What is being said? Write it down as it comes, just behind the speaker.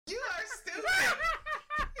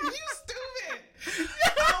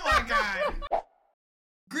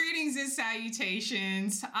and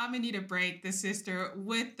salutations. I'm Anita Break, the sister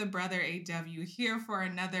with the brother AW, here for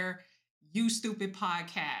another You Stupid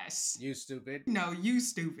podcast. You stupid. No, you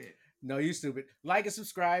stupid. No, you stupid. Like and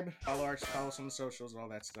subscribe. Follow us on the socials, all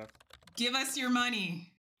that stuff. Give us your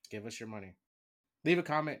money. Give us your money. Leave a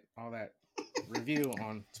comment, all that. Review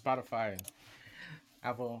on Spotify and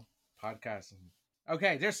Apple Podcasts.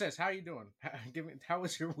 Okay, there says, how you doing? How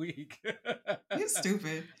was your week? You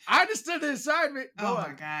stupid. I understood the assignment. Go on.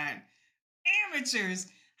 My God. Amateurs.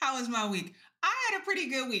 How was my week? I had a pretty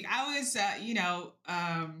good week. I was,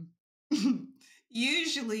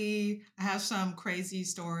 usually I have some crazy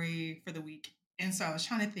story for the week. And so I was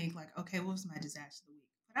trying to think like, okay, what was my disaster of the week?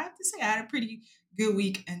 But I have to say I had a pretty good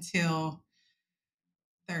week until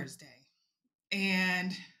Thursday.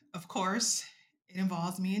 And of course, it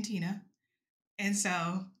involves me and Tina. And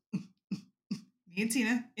so me and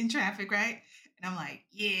Tina in traffic, right? And I'm like,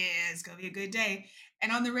 yeah, it's going to be a good day.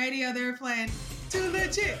 And on the radio, they were playing, too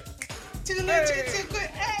legit, too legit, too good.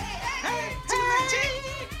 Hey, too legit,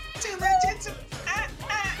 too legit, too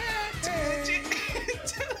legit,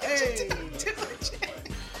 too legit.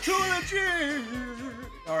 Too legit.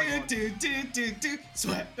 All right, do.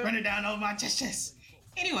 Sweat running down over my chest.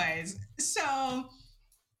 Anyways, so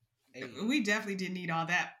we definitely didn't need all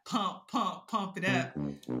that pump it up.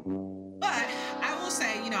 But I will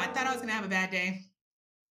say, I thought I was going to have a bad day.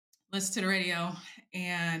 Listen to the radio,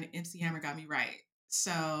 and MC Hammer got me right.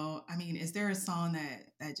 So, I mean, is there a song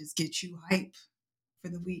that just gets you hype for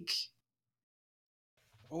the week?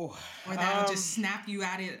 Oh, or that'll just snap you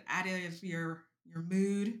out of your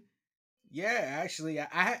mood? Yeah, actually, I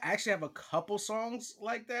actually have a couple songs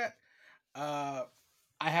like that.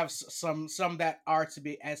 I have some that are to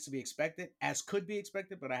be expected, as could be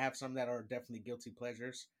expected, but I have some that are definitely guilty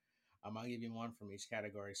pleasures. I'll give you one from each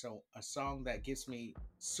category. So a song that gets me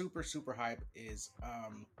super, super hype is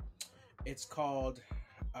it's called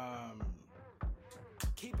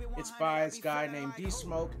it's by this guy named D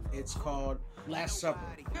Smoke. It's called Last Supper.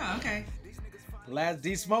 Oh, okay.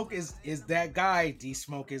 D Smoke is that guy. D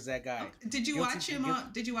Smoke is that guy. Did you watch him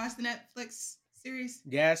did you watch the Netflix series?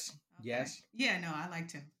 Yes. Okay. Yes. Yeah, no, I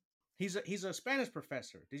liked him. He's a Spanish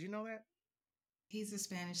professor. Did you know that? He's a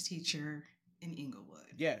Spanish teacher in Inglewood.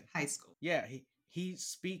 Yeah. High school. Yeah, he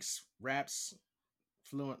speaks, raps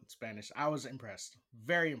fluent Spanish. I was impressed.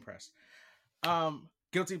 Very impressed.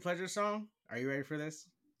 Guilty pleasure song. Are you ready for this?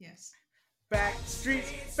 Yes. Back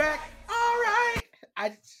streets back. All right.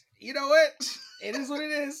 You know what? It is what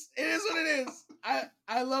it is. It is what it is.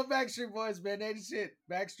 I love Backstreet Boys, man. They the shit.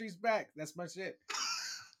 Backstreet's back. That's my shit. What?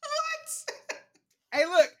 Hey,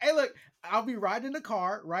 look. I'll be riding in the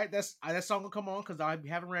car, right? That song will come on because I'll be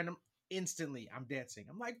having random. Instantly, I'm dancing.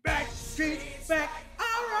 I'm like, Backstreet's back.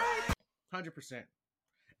 All right. 100%.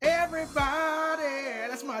 Everybody.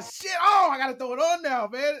 That's my shit. Oh, I gotta throw it on now,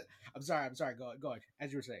 man. I'm sorry. Go on.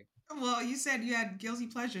 As you were saying. Well, you said you had guilty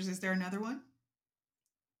pleasures. Is there another one?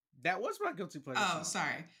 That was my guilty pleasure. Oh,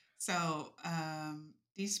 sorry. So,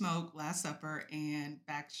 D Smoke, Last Supper, and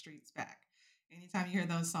Backstreet's Back. Anytime you hear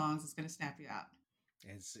those songs, it's gonna snap you out.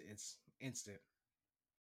 It's instant.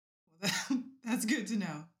 Well, that's good to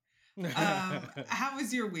know. How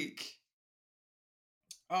was your week?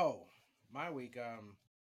 Oh, my week.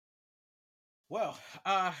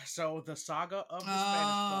 So the saga of the Spanish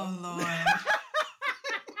Club. Oh Lord,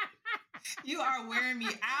 you are wearing me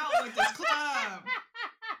out with this club.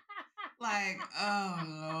 Like, oh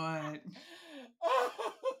Lord.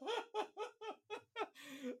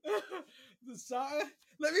 The saga.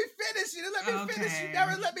 Let me finish. Let me finish. You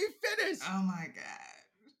never let me finish. Oh my God.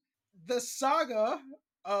 The saga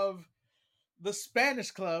of the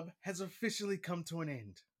Spanish Club has officially come to an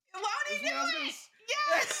end. Won't he do it?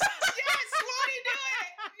 Yes! Won't he do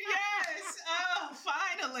it? Yes! Oh,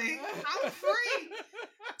 finally. I'm free.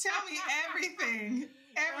 Tell me everything.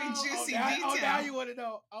 Every juicy detail. Oh, now you want to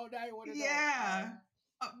know. Yeah.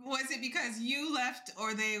 Was it because you left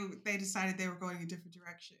or they decided they were going a different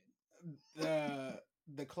direction?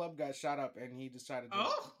 The club got shot up and he decided to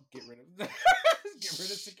get rid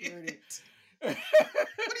of security. What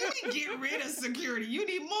do you mean get rid of security? You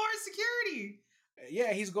need more security.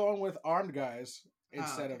 Yeah, he's going with armed guys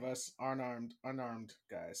instead of us unarmed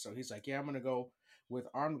guys. So he's like, yeah, I'm going to go with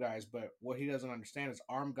armed guys. But what he doesn't understand is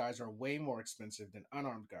armed guys are way more expensive than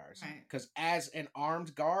unarmed guys. Because as an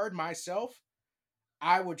armed guard myself,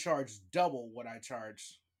 I would charge double what I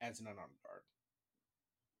charge as an unarmed guard.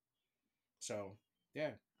 So,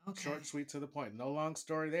 yeah. Okay. Short, sweet, to the point. No long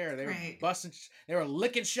story there. They were busting. They were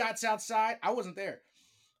licking shots outside. I wasn't there.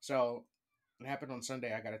 So it happened on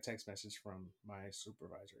Sunday. I got a text message from my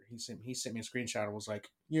supervisor. He sent me a screenshot and was like,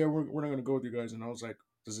 "Yeah, we're not gonna go with you guys." And I was like,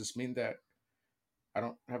 Does this mean that I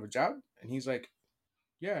don't have a job? And he's like,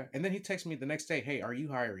 yeah. And then he texts me the next day, hey, are you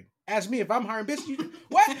hiring? Ask me if I'm hiring, bitch.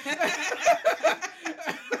 What?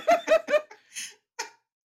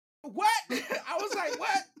 What? I was like,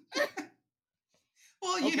 what?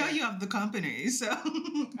 Well, Okay. you have the company, so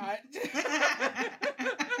I,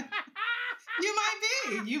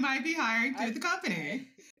 you might be hiring through I, the company.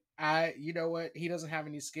 you know what? He doesn't have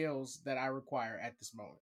any skills that I require at this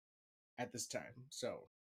moment, at this time. So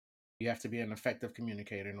you have to be an effective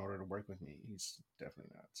communicator in order to work with me. He's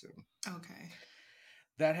definitely not. So Okay.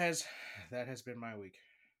 that has that has been my week.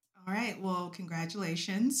 All right. Well,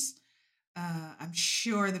 congratulations. I'm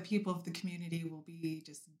sure the people of the community will be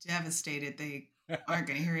just devastated. They aren't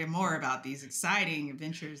going to hear more about these exciting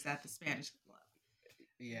adventures at the Spanish Club.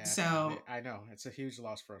 And Yeah, so, I know it's a huge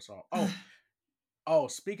loss for us all. Oh,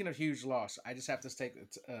 speaking of huge loss, I just have to take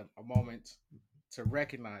a moment to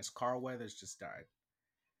recognize Carl Weathers just died.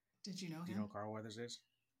 did you know Do you know him? who Carl Weathers is?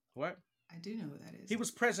 What? I do know who that He is.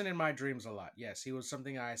 was present in my dreams a lot. Yes, he was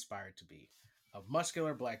something I aspired to be. A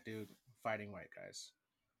muscular black dude fighting white guys.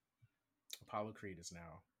 Apollo Creed is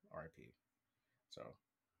now RIP. So,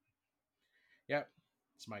 yep,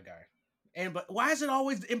 it's my guy. And but why is it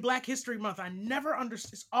always in Black History Month? I never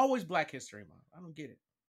understand. It's always Black History Month. I don't get it.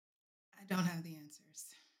 I don't have the answers.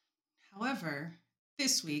 However,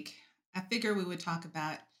 this week, I figure we would talk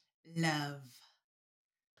about love,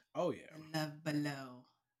 Oh yeah, the love below.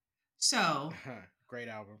 So, great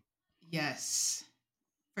album. yes,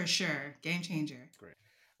 for sure, game changer. Great.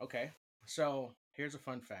 Okay, so here's a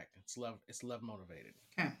fun fact. It's love. It's love motivated.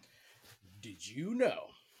 Okay. Did you know?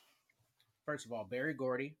 First of all, Barry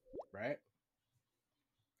Gordy, right?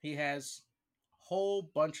 He has a whole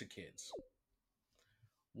bunch of kids.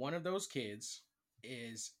 One of those kids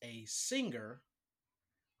is a singer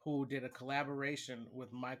who did a collaboration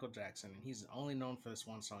with Michael Jackson, and he's only known for this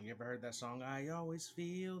one song. You ever heard that song? I always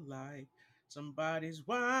feel like somebody's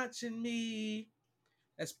watching me.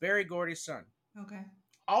 That's Barry Gordy's son. Okay.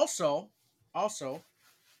 Also, also,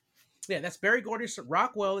 yeah, that's Barry Gordy's son.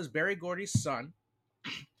 Rockwell is Barry Gordy's son,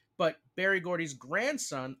 but Barry Gordy's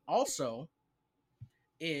grandson also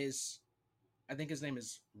is, I think his name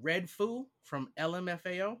is Red Foo from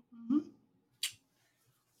LMFAO. Mm-hmm.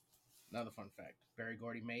 Another fun fact: Barry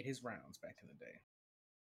Gordy made his rounds back in the day.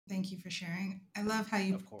 Thank you for sharing. I love how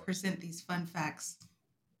you Of course, present these fun facts,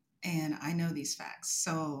 and I know these facts,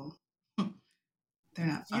 so they're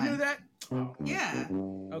not you knew fun. that. Oh, Yeah.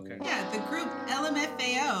 okay. Yeah, the group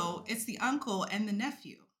LMFAO, it's the uncle and the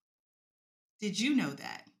nephew. Did you know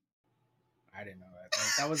that? I didn't know that.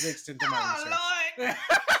 That was the extent of my Oh, research. Lord. Get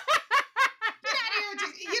out of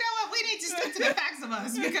here. You know what? We need to stick to the facts of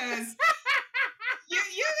us because you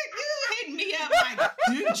hit me up like,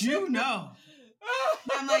 did you know?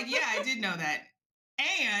 And I'm like, yeah, I did know that.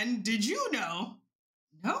 And did you know?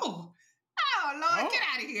 No. Oh Lord, Oh. get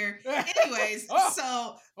out of here. Anyways, Oh.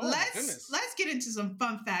 so Oh my goodness. let's get into some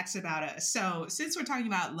fun facts about us. So since we're talking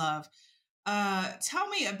about love, tell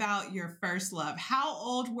me about your first love. How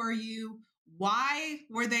old were you? Why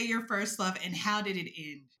were they your first love, and how did it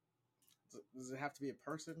end? Does it have to be a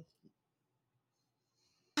person?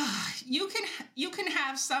 You can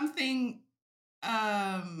have something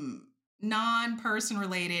um non-person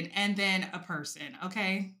related and then a person,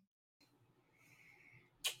 okay?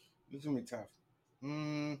 This is gonna be tough.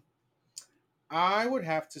 Mm, I would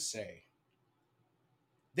have to say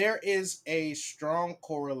there is a strong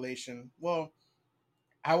correlation. Well,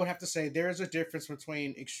 I would have to say there is a difference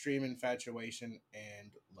between extreme infatuation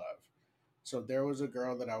and love. So there was a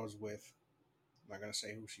girl that I was with. I'm not gonna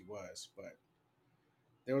say who she was, but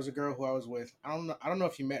there was a girl who I was with. I don't know. I don't know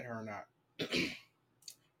if you met her or not.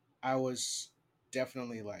 I was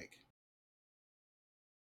definitely like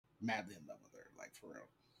madly in love with her, like for real.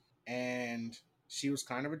 And she was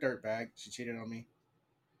kind of a dirtbag. She cheated on me.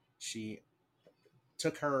 She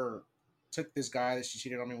took her took this guy that she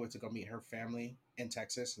cheated on me with to go meet her family in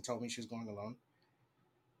Texas and told me she was going alone.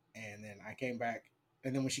 And then I came back,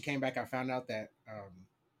 and then when she came back, I found out that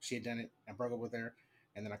she had done it. I broke up with her,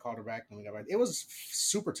 and then I called her back, and we got back. It was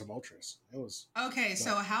super tumultuous. It was, Okay,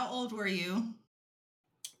 so but how old were you?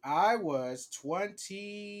 I was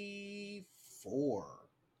 24,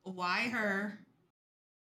 Why 25, her?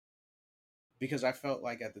 because I felt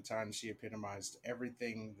like at the time she epitomized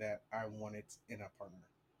everything that I wanted in a partner.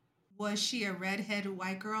 Was she a redhead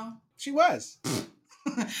white girl? She was.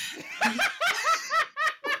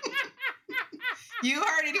 You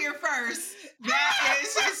heard it here first. That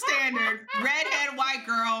is his standard. Redhead white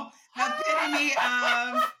girl, epitome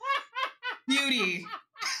of beauty.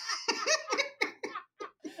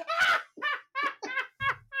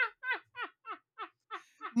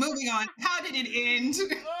 Moving on. How did it end?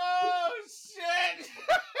 Oh shit!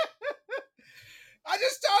 I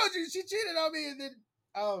just told you she cheated on me, and then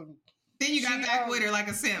Then you got she back with her like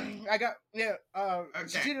a simp. I got yeah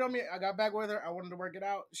she Okay. cheated on me. I got back with her. I wanted to work it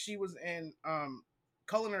out. She was in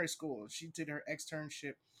culinary school. She did her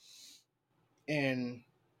externship in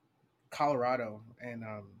Colorado, and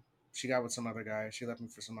she got with some other guy. She left me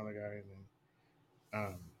for some other guy, and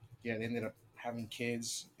then yeah, they ended up having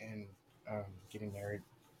kids and getting married.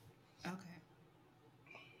 Okay.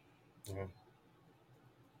 Yeah.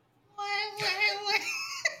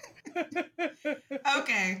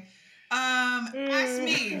 Okay. Ask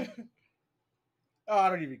me. Oh, I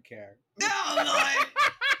don't even care. Oh Lord.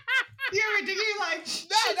 You're ridiculous.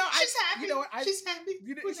 You're like, No, she's happy. you know what? She's happy.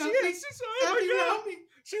 She is. She's, oh happy my god. without me.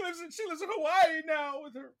 She lives in Hawaii now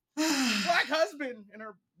with her black husband and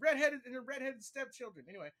her redheaded stepchildren.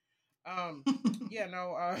 Anyway, yeah,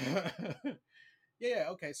 no, yeah,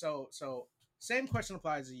 okay. So same question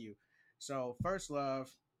applies to you. So first love,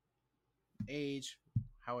 age,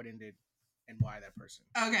 how it ended, and why that person.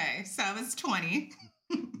 Okay, so I was 20.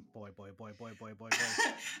 Boy.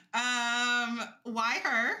 Why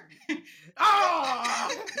her? Oh!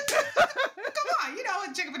 Come on, you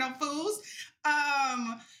know, chicken for no fools.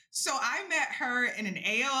 So I met her in an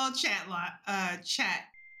AOL chat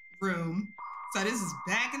room. So this is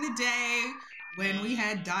back in the day when we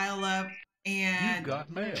had dial up, and You've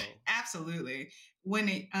got mail. Absolutely. When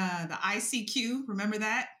the ICQ, remember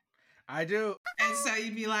that? I do. And so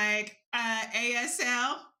you'd be like,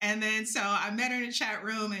 ASL. And then so I met her in a chat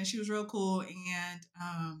room and she was real cool.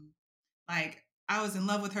 And like I was in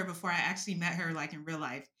love with her before I actually met her like in real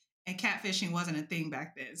life. And catfishing wasn't a thing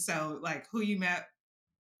back then. So like who you met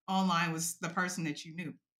online was the person that you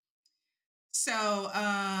knew. So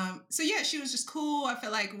yeah, she was just cool. I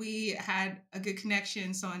felt like we had a good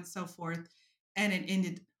connection, so on and so forth. And it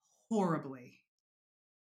ended horribly.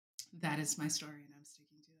 That is my story, and I'm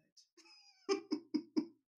sticking to it.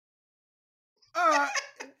 Uh,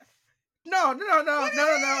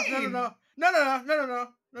 What do you mean?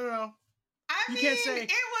 no. I You can't mean, say it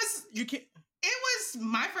was you can't. it was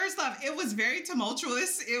my first love. It was very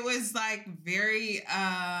tumultuous. It was like very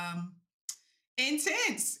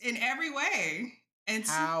intense in every way. And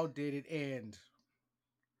How did it end?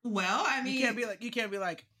 well, I You mean, can't be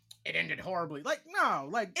like it ended horribly. Like no,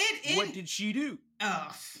 like what did she do?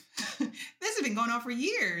 Oh, this has been going on for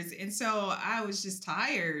years. And so I was just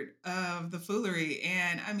tired of the foolery.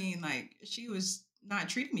 And I mean, like, she was not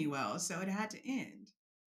treating me well. So it had to end.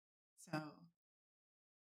 So,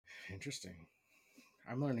 Interesting.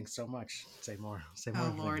 I'm learning so much. Say more. Say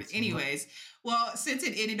more. oh, Lord. Anyways, well, since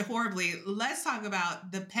it ended horribly, let's talk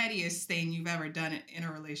about the pettiest thing you've ever done in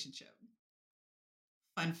a relationship.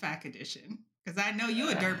 Fun fact edition. Because I know you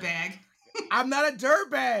a dirtbag. I'm not a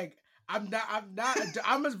dirtbag.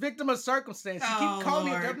 I'm a victim of circumstance. You keep calling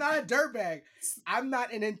me. I'm not a dirtbag. I'm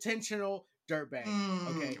not an intentional dirtbag.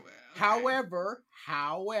 Okay. Well, okay.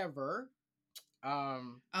 However,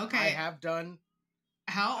 Okay. I have done.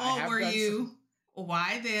 How old were you?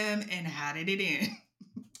 Why them? And how did it end?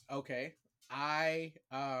 Okay.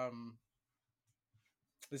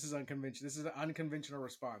 This is unconventional. This is an unconventional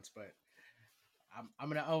response, but I'm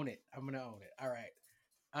gonna own it. I'm gonna own it. All right.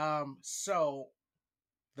 So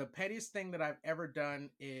the pettiest thing that I've ever done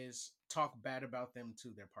is talk bad about them to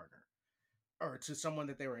their partner or to someone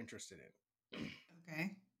that they were interested in.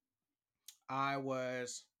 Okay. I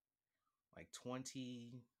was like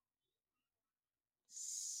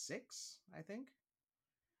 26, I think.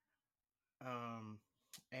 Um,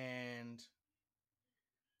 and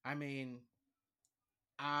I mean,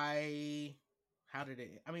 I how did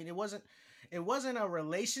it? I mean, it wasn't a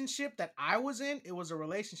relationship that I was in. It was a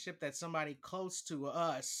relationship that somebody close to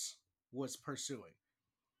us was pursuing.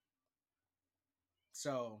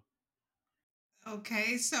 So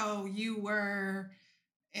Okay, so you were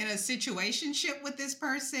in a situationship with this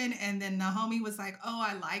person, and then the homie was like, "Oh,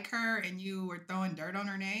 I like her," and you were throwing dirt on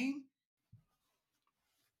her name.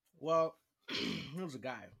 well, it was a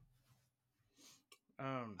guy.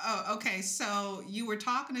 Um, Oh, okay. So you were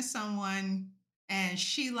talking to someone, and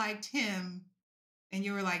she liked him, and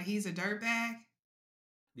you were like, "He's a dirtbag."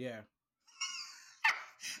 yeah,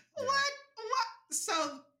 What? yeah. What?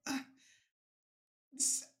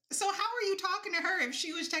 So how are you talking to her if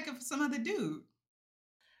she was checking for some other dude?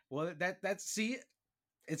 Well, that's see,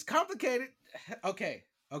 it's complicated. Okay.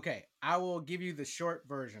 I will give you the short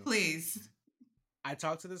version. Please. I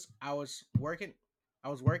talked to this. I was working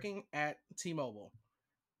at T-Mobile.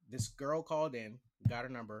 This girl called in, got her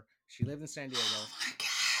number. She lived in San Diego. Oh my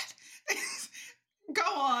god. Go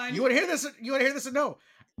on. You want to hear this? You want to hear this or no?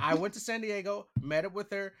 I went to San Diego, met up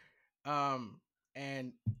with her,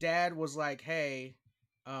 and Dad was like, "Hey,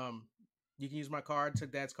 um, you can use my card."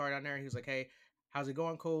 Took Dad's card down there. He was like, "Hey, how's it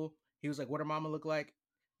going? Cool." He was like, "What her mama look like?"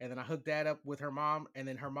 And then I hooked Dad up with her mom, and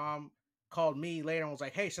then her mom called me later and was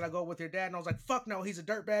like, "Hey, should I go with your dad?" And I was like, "Fuck no, he's a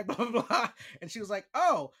dirtbag." Blah blah blah. And she was like,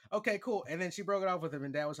 "Oh, okay, cool." And then she broke it off with him,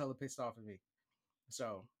 and Dad was hella pissed off at me.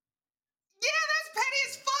 So Yeah, that's petty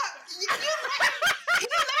as fuck. You let him. He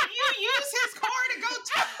let you use his car to go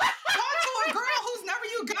talk to a girl whose number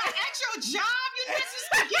you got at your job. You just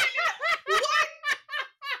getting it. What?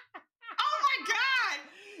 Oh my god,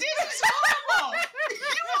 this is horrible.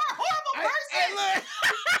 You are a horrible person. look.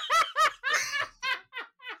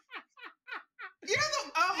 You're the.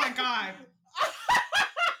 Oh my god.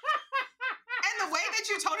 And the way that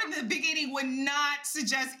you told him in the beginning would not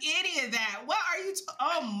suggest any of that. What are you?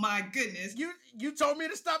 Oh my goodness. You told me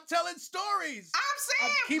to stop telling stories. I'm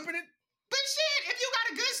saying, I'm keeping it. but shit, if you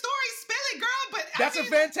got a good story, spill it, girl. But That's I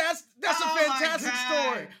mean, a fantastic. That's oh a my fantastic God.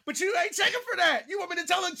 story. But you ain't checking for that. You want me to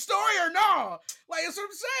tell a story or no? Like that's what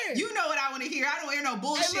I'm saying. You know what I want to hear. I don't hear no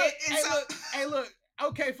bullshit. Hey, look.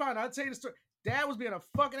 Okay, fine. I'll tell you the story. Dad was being a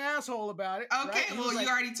fucking asshole about it. Okay, right? well, you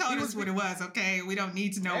already told us what it was. Okay, we don't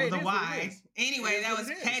need to know the why. Anyway, that was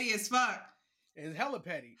petty as fuck. It's hella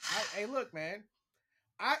petty. Hey, look, man.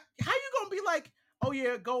 How you gonna be like, oh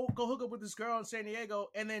yeah, go hook up with this girl in San Diego,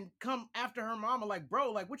 and then come after her mama? Like,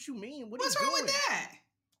 bro, like, what you mean? What's wrong with that?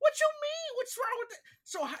 What you mean? What's wrong with that?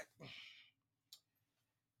 So,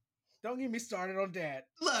 don't get me started on Dad.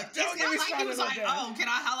 Look, it's not like he was like, oh, can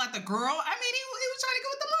I holler at the girl? I mean, he was trying to go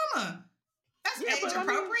with the mama. That's age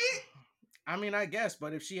appropriate. I mean, I guess,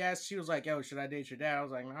 but if she asked, she was like, yo, should I date your dad? I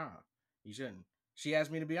was like, nah, you shouldn't. She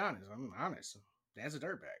asked me to be honest. I'm honest. Dad's a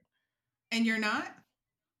dirtbag. And you're not?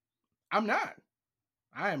 I'm not.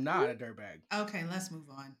 I am not a dirtbag. Okay, let's move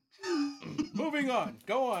on. Moving on.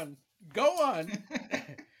 Go on.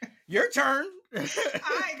 Your turn.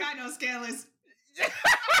 I ain't got no scandalous.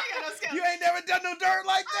 You ain't never done no dirt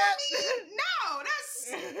like that? I mean, no,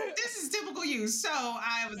 this is typical you. So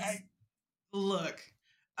look.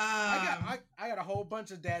 I got a whole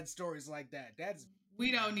bunch of dad stories like that.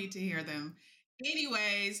 We don't need to hear them.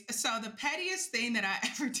 Anyways, so the pettiest thing that I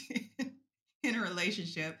ever did in a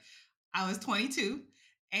relationship, I was 22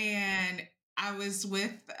 and I was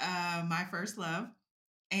with my first love.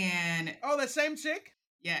 And that same chick?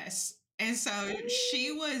 Yes. And so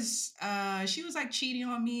she was like cheating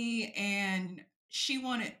on me, and she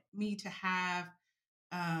wanted me to have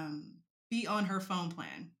be on her phone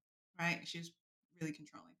plan, right? She was really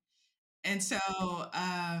controlling. And so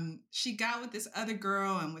she got with this other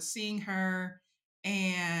girl and was seeing her.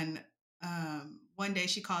 And one day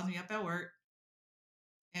she calls me up at work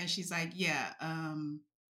and she's like, yeah,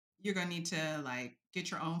 you're going to need to like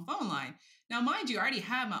get your own phone line. Now, mind you, I already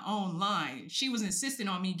had my own line. She was insisting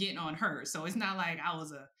on me getting on her. So it's not like I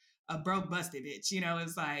was a broke busted bitch,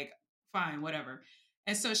 it's like, fine, whatever.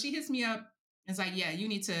 And so she hits me up and it's like, yeah, you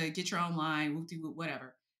need to get your own line,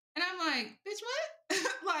 whatever. And I'm like, bitch, what?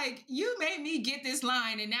 Like, you made me get this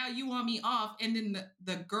line and now you want me off. And then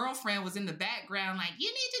the girlfriend was in the background, like, you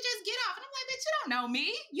need to just get off. And I'm like, bitch, you don't know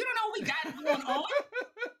me. You don't know what we got going on.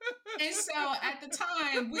 And so at the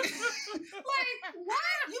time, we like, what?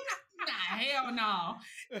 Nah, hell no.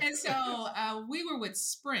 And so we were with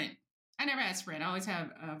Sprint. I never had Sprint. I always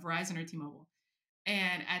have Verizon or T-Mobile.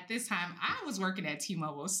 And at this time, I was working at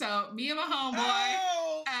T-Mobile. So me and my homeboy.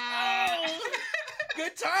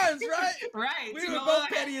 Good times, right? Right. We were both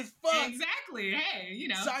petty as fuck. Exactly. Hey,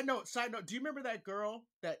 Side note. Do you remember that girl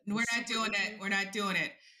that... We're not doing it. We're not doing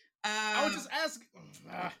it. I was just asking.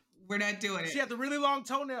 We're not doing it. She had the really long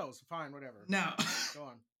toenails. Fine, whatever. No. Go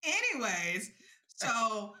on. Anyways,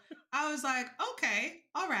 so I was like, okay,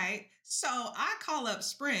 all right. So I call up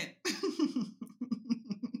Sprint.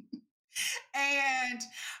 And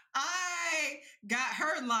I got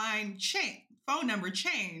her phone number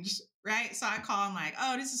changed, right? So I call and like,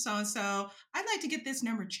 oh, this is so-and-so. I'd like to get this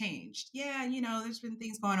number changed. Yeah, there's been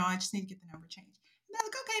things going on. I just need to get the number changed. And they're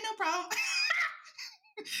like, okay, no problem.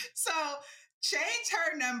 So change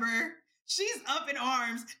her number. She's up in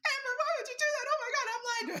arms. Amber, why would you do that? Oh my God. I'm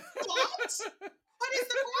like, what? What is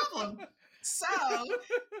the problem? So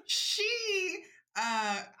she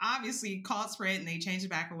obviously called Sprint and they changed it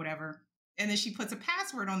back or whatever. And then she puts a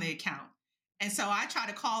password on the account. And so I try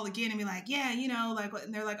to call again and be like, yeah, like,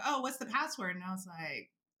 and they're like, oh, what's the password? And I was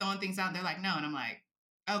like, throwing things out. And they're like, no. And I'm like,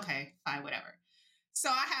 okay, fine, whatever. So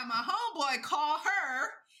I had my homeboy call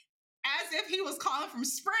her as if he was calling from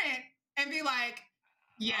Sprint and be like,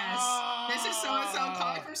 Yes. This is so and so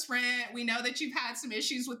calling Oh, from Sprint. We know that you've had some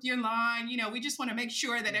issues with your line. We just want to make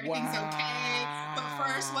sure that everything's okay. But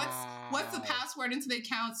first, what's the wow. password into the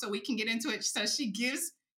account so we can get into it? So she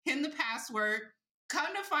gives him the password.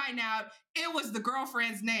 Come to find out, it was the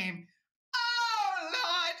girlfriend's name. Oh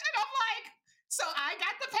Lord. And I'm like, so I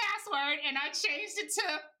got the password and I changed it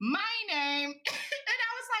to my name. And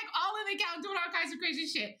I was like all in the account doing all kinds of crazy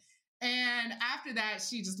shit. And after that,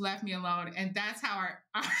 she just left me alone. And that's how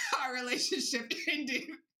our relationship ended.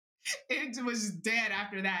 It was dead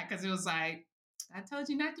after that because it was like, I told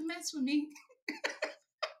you not to mess with me.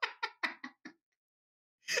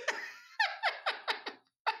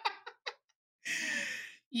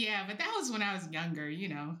 Yeah, but that was when I was younger.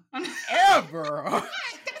 Ever.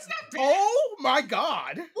 That's not bad. Oh my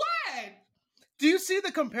God. What? Do you see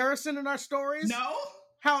the comparison in our stories? No?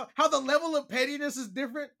 How the level of pettiness is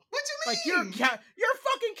different? What you Like mean? you're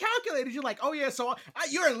fucking calculated. You're like, oh yeah, so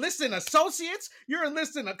you're enlisting associates, you're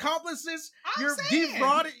enlisting accomplices,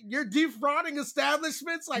 you're defrauding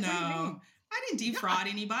establishments. Like, what do you mean? I didn't defraud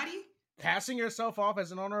anybody. Passing yourself off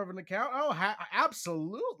as an owner of an account? Oh,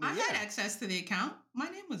 absolutely. I had access to the account. My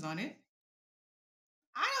name was on it.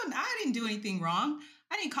 I didn't do anything wrong.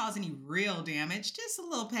 I didn't cause any real damage. Just a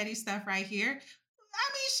little petty stuff right here. I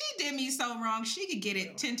mean, she did me so wrong. She could get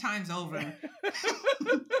it 10 times over.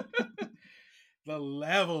 The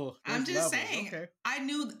level. I'm just levels. saying. Okay. I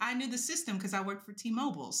knew the system because I worked for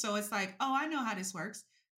T-Mobile. So it's like, oh, I know how this works.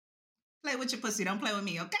 Play with your pussy. Don't play with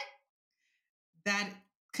me, okay? That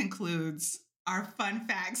concludes our fun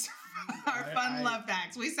facts, our fun love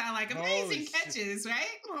facts. We sound like amazing catches,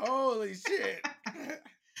 right? Holy shit.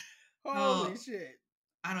 Holy shit.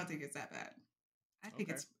 I don't think it's that bad. I think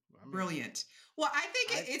it's mean, brilliant. Well, I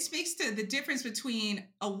think it speaks to the difference between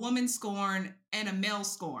a woman scorn and a male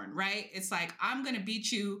scorn, right? It's like, I'm going to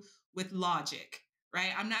beat you with logic,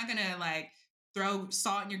 right? I'm not going to like throw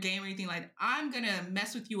salt in your game or anything like that. I'm going to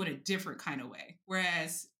mess with you in a different kind of way.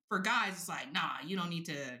 Whereas for guys, it's like, nah, you don't need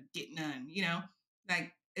to get none,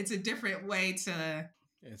 Like, it's a different way to...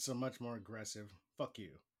 It's a much more aggressive fuck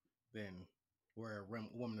you than where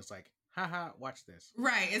a woman is like, haha, watch this.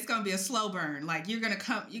 Right. It's going to be a slow burn. Like, you're going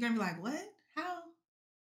to be like, what? How?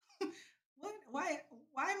 What?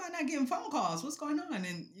 Why am I not getting phone calls? What's going on?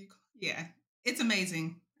 And yeah, it's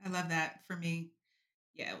amazing. I love that. For me,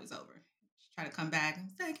 yeah, it was over. She tried to come back and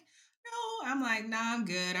it's like, no, I'm like, nah, I'm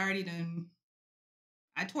good. I already done.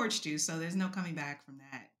 I torched you, so there's no coming back from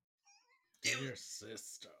that. Your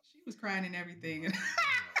sister. She was crying and everything.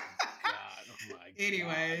 Oh my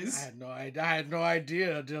Anyways, God. I had no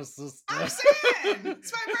idea. Just sister. I'm saying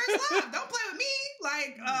it's my first love. Don't play with me.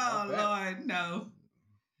 Like, oh Lord, no.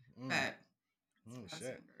 But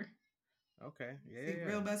shit. Okay, yeah.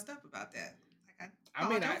 Real messed up about that. Like, I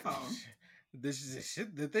mean, this is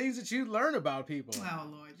shit. The things that you learn about people. Oh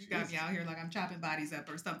Lord, you got me out here like I'm chopping bodies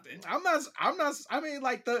up or something. I'm not. I mean,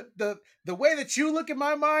 like the way that you look in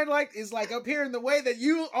my mind, like, is like up here, and the way that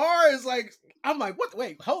you are is like, I'm like, what?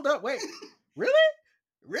 Wait, hold up, wait, really?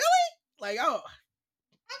 Like, oh,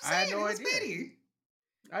 I had no idea. Petty.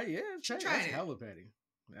 Yeah, that's hella petty.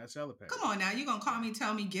 That's hella petty. Come on now, you gonna call me,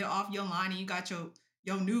 tell me get off your line, and you got your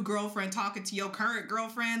new girlfriend talking to your current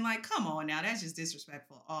girlfriend? Like, come on now, that's just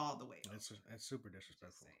disrespectful all the way. That's super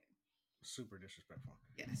disrespectful. Super disrespectful.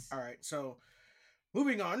 Yes. All right, so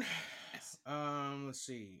moving on. Yes. Let's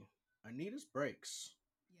see. Anita's breaks.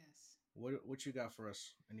 Yes. What you got for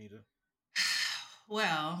us, Anita?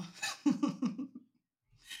 Well,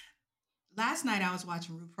 last night I was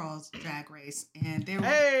watching RuPaul's Drag Race, and they were...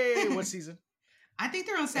 Hey, what season? I think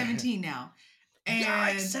they're on 17 now. And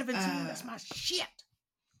yeah, 17. That's my shit.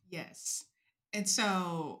 Yes. And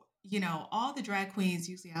so, all the drag queens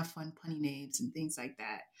usually have fun, punny names and things like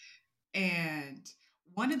that. And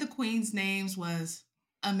one of the queens' names was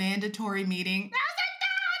a mandatory meeting. I was like,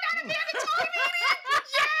 no, not a mandatory meeting.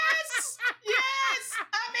 Yes,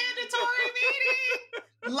 a mandatory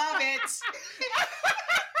meeting. Love it.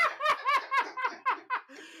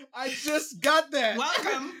 I just got that.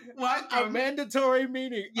 Welcome. A mandatory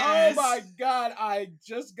meeting. Yes. Oh my God. I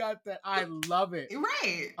just got that. I love it.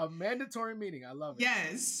 Right. A mandatory meeting. I love it.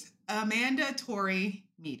 Yes. A mandatory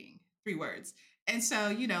meeting. 3 words. And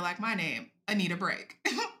so, like my name, Anita Break.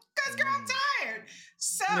 Because girl, I'm tired.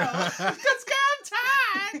 So, because girl,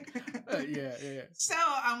 I'm tired. Yeah. So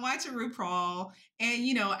I'm watching RuPaul,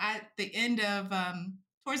 and at the end of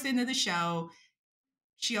towards the end of the show,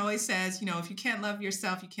 she always says, if you can't love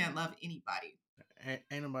yourself, you can't love anybody.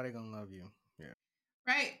 Ain't nobody gonna love you. Yeah.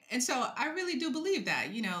 Right. And so I really do believe that.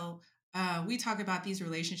 We talk about these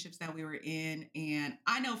relationships that we were in, and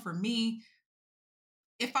I know for me,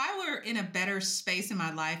 if I were in a better space in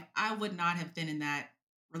my life, I would not have been in that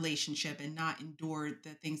relationship and not endured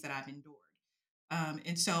the things that I've endured.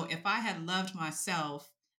 And so if I had loved myself,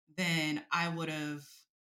 then I would have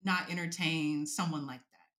not entertained someone like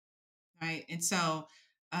that. Right. And so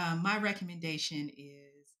my recommendation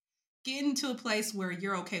is get into a place where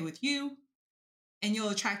you're okay with you and you'll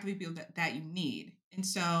attract the people that you need. And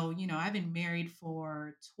so, I've been married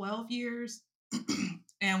for 12 years.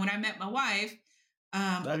 And when I met my wife,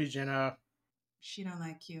 um, Love you, Jenna. she don't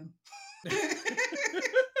like you.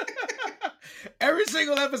 Every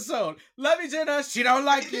single episode. Love you, Jenna. She don't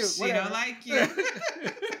like you. She don't Whatever. like you.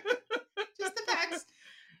 Just the facts.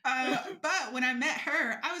 But when I met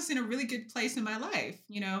her, I was in a really good place in my life.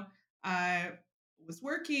 I was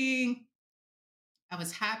working, I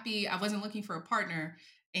was happy. I wasn't looking for a partner.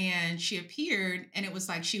 And she appeared, and it was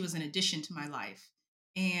like she was an addition to my life.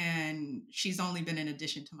 And she's only been an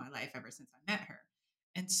addition to my life ever since I met her.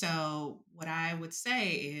 And so, what I would say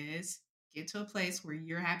is get to a place where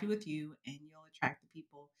you're happy with you and you'll attract the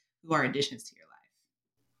people who are additions to your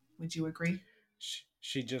life. Would you agree?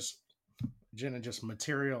 She just Jenna just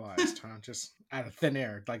materialized, huh? Just out of thin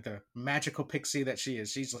air, like the magical pixie that she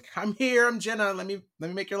is. She's like, "I'm here. I'm Jenna. Let me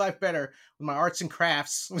make your life better with my arts and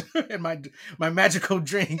crafts and my magical Don't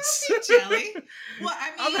drinks." be jelly. Well,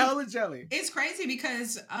 I I'm mean, hella jelly. it's crazy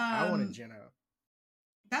because I wanted Jenna.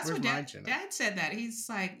 that's Where's what my dad Jenna? dad said that. He's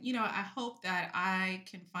like, I hope that I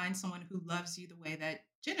can find someone who loves you the way that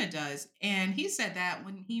Jenna does. And he said that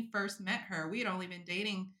when he first met her, we had only been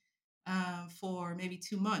dating for maybe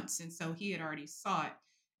 2 months. And so he had already saw it.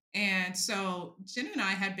 And so Jenna and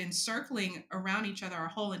I had been circling around each other our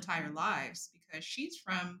whole entire lives because she's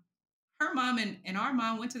from her mom and our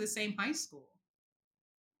mom went to the same high school,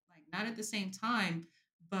 like not at the same time,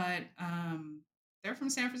 but they're from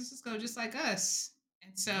San Francisco just like us.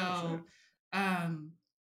 And Oh shit. so um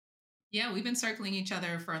yeah, we've been circling each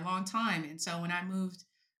other for a long time. And so when I moved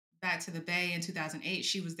back to the Bay in 2008,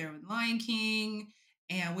 she was there with Lion King,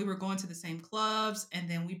 and we were going to the same clubs. And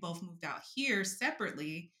then we both moved out here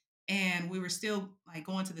separately, and we were still like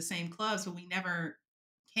going to the same clubs, but we never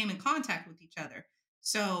came in contact with each other.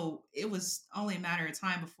 So it was only a matter of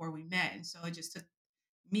time before we met. And so it just took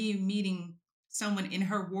me meeting someone in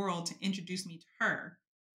her world to introduce me to her.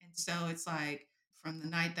 And so it's like from the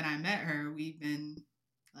night that I met her, we've been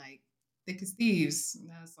like thick as thieves. And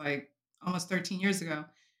that was like almost 13 years ago.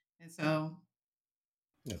 And so,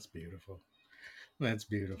 That's beautiful. That's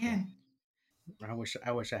beautiful. man, I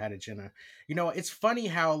wish I had a Jenna. It's funny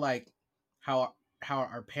how how how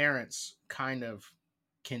our parents kind of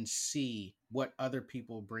can see what other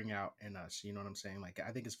people bring out in us. You know what I'm saying? Like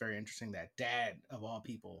I think it's very interesting that dad of all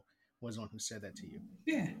people was the one who said that to you.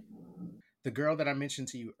 yeah, The girl that I mentioned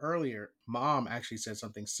to you earlier, mom actually said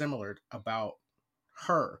something similar about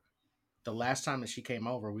her. The last time that she came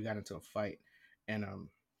over, we got into a fight, and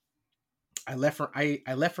I left her. I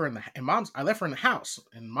left her in mom's. I left her in the house,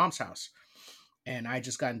 in mom's house, and I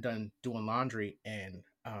just gotten done doing laundry, and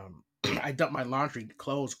I dumped my laundry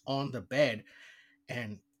clothes on the bed,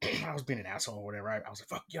 and I was being an asshole or whatever. I was like,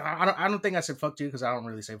 "Fuck you." I don't think I said "fuck you" because I don't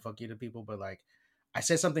really say "fuck you" to people, but like, I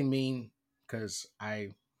said something mean because I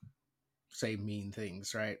say mean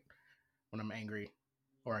things, right? When I'm angry,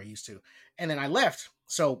 or I used to. And then I left.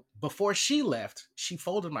 So before she left, she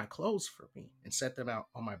folded my clothes for me and set them out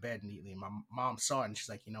on my bed neatly. And my mom saw it and she's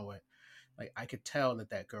like, you know what? Like I could tell that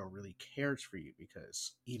that girl really cares for you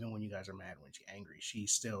because even when you guys are mad, when she's angry, she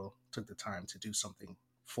still took the time to do something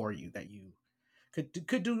for you that you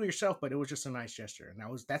could do yourself. But it was just a nice gesture,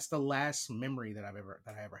 and that's the last memory that I ever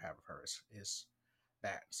have of her is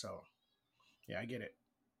that. So yeah, I get it.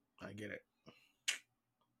 I get it.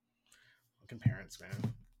 Fucking parents,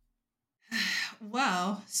 man.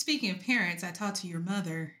 well, speaking of parents, I talked to your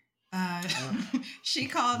mother. Uh, Uh, she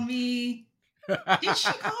called me. Did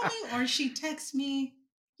she call me or she text me?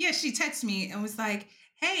 Yeah, she texted me and was like,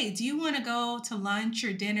 "Hey, do you want to go to lunch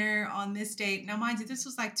or dinner on this date?" Now, mind you, this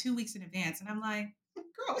was like 2 weeks in advance, and I'm like,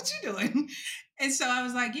 "Girl, what you doing?" And so I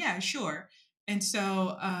was like, "Yeah, sure." And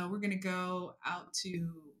so we're gonna go out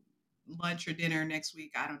to lunch or dinner next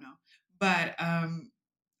week. I don't know, but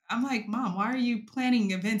I'm like, "Mom, why are you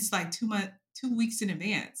planning events like 2 weeks in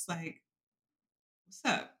advance? Like, what's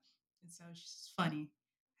up?" And so it's just funny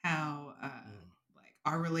how like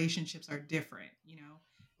our relationships are different.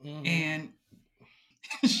 mm-hmm. And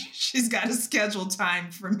she's got a scheduled time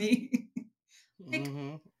for me. Like,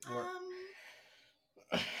 Mm-hmm. Or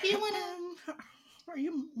do you want to? are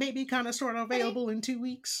you maybe kind of sort of Okay, available in 2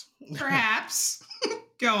 weeks? perhaps.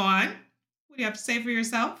 Go on. What do you have to say for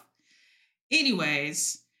yourself?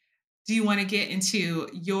 Anyways, Do you want to get into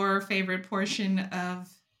your favorite portion of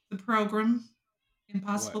the program? What?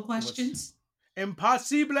 Impossible What's questions?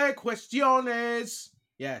 impossible questiones?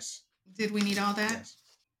 Yes, Did we need all that? yes.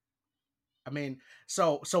 I mean,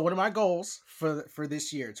 so one of my goals for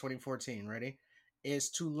this year, 2014, ready, is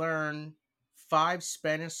to learn 5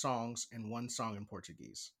 Spanish songs and 1 song in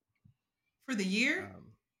Portuguese. For the year? Um,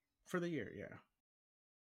 for the year, yeah.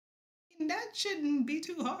 That shouldn't be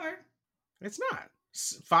too hard. It's not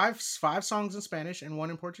five songs in Spanish and 1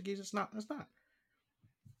 in Portuguese. It's not. It's not.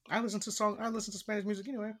 I listen to Spanish music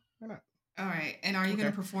anyway. Why not? All right. And are you going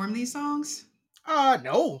Okay. to perform these songs?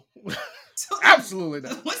 No. So then, Absolutely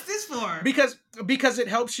not. what's this for? Because because it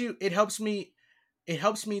helps you. It helps me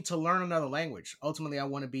to learn another language. Ultimately, I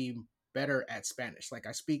want to be better at Spanish. Like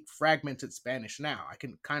I speak fragmented Spanish now. I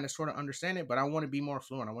can kind of sort of understand it, but I want to be more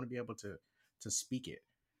fluent. I want to be able to speak it.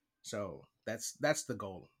 So that's the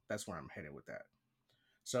goal. That's where I'm headed with that.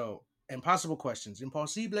 So impossible questions,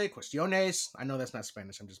 imposible cuestiones. I know that's not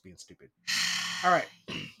Spanish. I'm just being stupid. All right.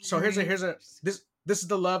 So You're here's a just this is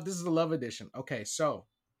the love edition. Okay, so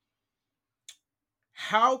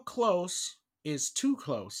how close is too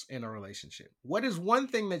close in a relationship? What is one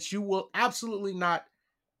thing that you will absolutely not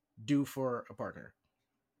do for a partner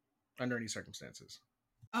under any circumstances?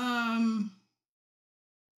 um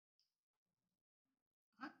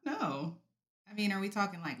I don't know. I mean, are we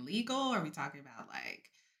talking like legal? Are we talking about like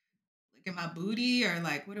look at my booty or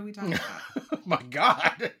like what are we talking about? My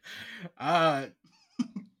God. Uh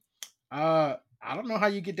I don't know how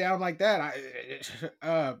you get down like that.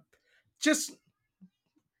 Just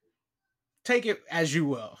take it as you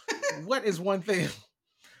will. What is one thing?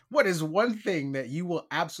 What is one thing that you will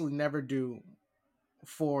absolutely never do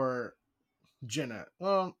for Jenna?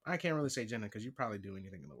 Well, I can't really say Jenna because you probably do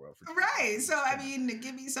anything in the world Right. for So I Jenna. mean,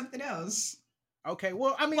 give me something else. Okay,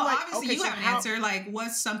 well, I mean, Well, like, obviously okay, you so have an how? answer. Like,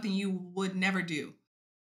 what's something you would never do?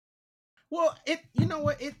 Well, you know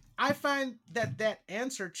what, I find that that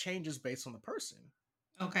answer changes based on the person.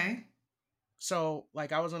 Okay. So,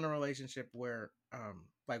 like, I was in a relationship where,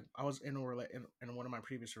 like, I was in one of my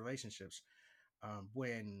previous relationships,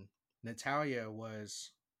 when Natalia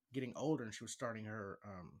was getting older and she was starting her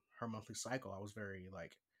monthly cycle. I was very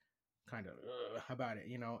like kind of about it,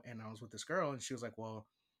 you know. And I was with this girl, and she was like, "Well,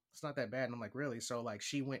 it's not that bad." And I'm like, "Really?" So like,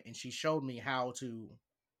 she went and she showed me how to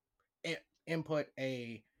input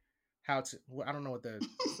a how to. I don't know what the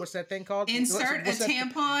what's that thing called? Insert a What's that?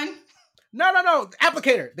 tampon. No,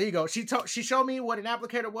 applicator. There you go. She showed me what an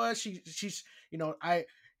applicator was. She's you know I.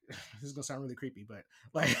 This is gonna sound really creepy, but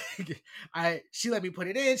like she let me put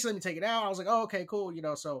it in. She let me take it out. I was like, oh, okay, cool. You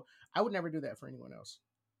know, so I would never do that for anyone else.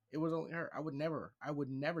 It was only her. I would never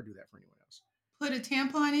do that for anyone else. Put a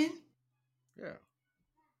tampon in. Yeah,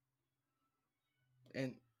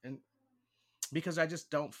 and because I just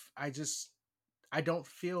don't. I don't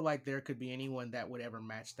feel like there could be anyone that would ever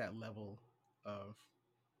match that level of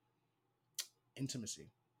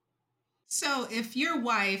intimacy. So if your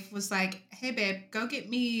wife was like, "Hey, babe, go get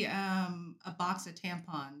me a box of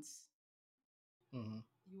tampons," Mm-hmm.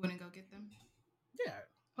 you wouldn't go get them. Yeah,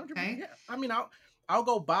 100%. Okay. Yeah, I mean, I'll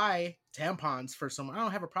go buy tampons for some. I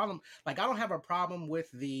don't have a problem. Like, I don't have a problem with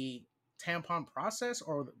the tampon process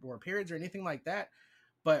or periods or anything like that.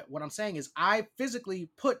 But what I'm saying is, I physically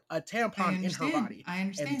put a I tampon in her understand. body I and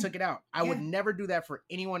understand. took it out. I would Yeah. never do that for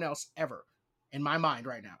anyone else ever, in my mind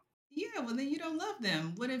right now. Yeah. Well, then you don't love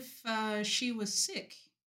them. What if she was sick?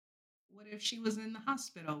 What if she was in the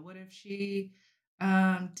hospital? What if she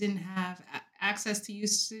didn't have access to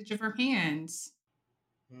usage of her hands?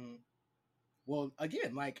 Mm. Well,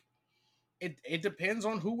 again, like it depends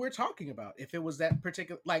on who we're talking about. If it was that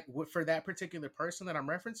particular, like for that particular person that I'm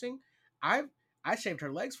referencing, I I shaved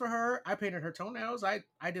her legs for her. I painted her toenails. I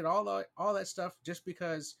did all that stuff just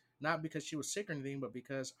because, not because she was sick or anything, but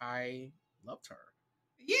because I loved her.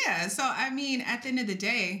 Yeah. So, I mean, at the end of the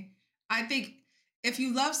day, I think if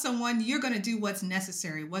you love someone, you're going to do what's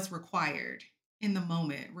necessary, what's required in the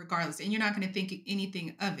moment, regardless. And you're not going to think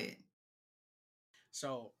anything of it.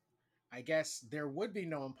 So I guess there would be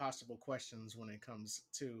no impossible questions when it comes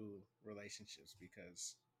to relationships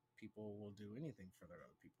because people will do anything for their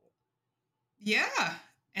other people. Yeah.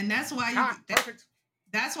 And that's why you Ha! Perfect.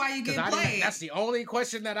 that's why you Because get I didn't. played. That's the only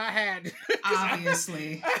question that I had. Because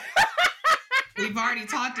Obviously. We've already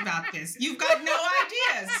talked about this. You've got no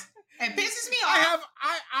ideas. It pisses me off.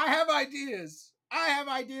 I have ideas. I have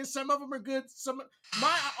ideas. Some of them are good. Some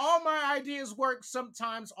my all my ideas work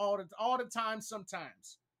sometimes. All the time.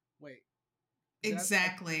 Sometimes. Wait. Did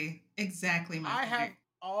Exactly. Exactly my I have point.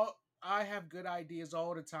 all. I have good ideas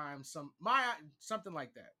all the time. Something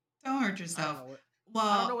like that. Don't hurt I don't yourself. know what.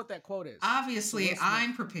 I don't know Well, what that quote is. It's a obviously, Will Smith.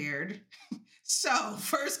 I'm prepared. So,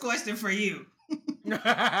 first question for you. Would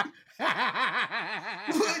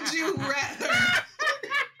you rather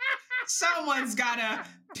someone's gotta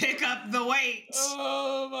pick up the weight?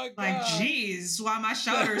 Oh my Like, god. geez, why my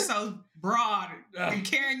shoulders so broad? Been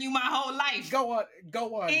carrying you my whole life. Go on, go on,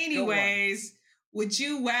 go on. Anyways, would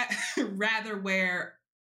you rather wear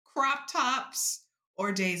crop tops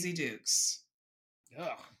or Daisy Dukes? Ugh.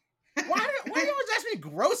 Why you always ask me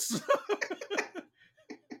gross?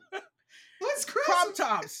 What's crop gross?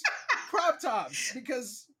 tops, crop tops,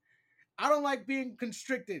 because I don't like being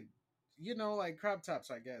constricted. You know, like crop tops.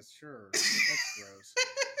 I guess sure. That's gross.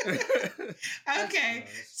 That's Okay,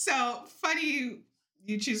 gross. so funny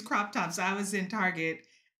you choose crop tops. I was in Target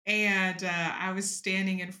and I was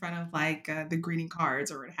standing in front of like the greeting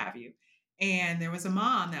cards or what have you, and there was a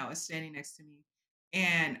mom that was standing next to me,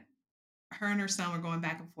 and her and her son were going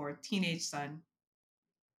back and forth. Teenage son,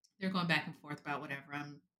 they're going back and forth about whatever.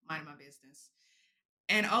 I'm minding my business.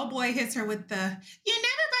 And oh boy hits her with the, you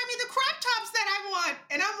never buy me the crop tops that I want.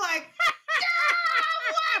 And I'm like,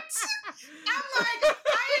 what? I'm like,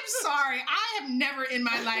 I am sorry. I have never in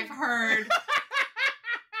my life heard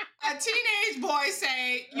a teenage boy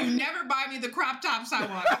say, you never buy me the crop tops I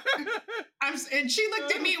want. And she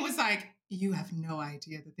looked at me and was like, you have no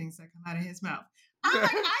idea the things that come out of his mouth. I'm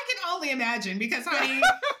like, I can only imagine because, honey,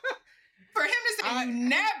 for him to say, you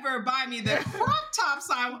never buy me the crop tops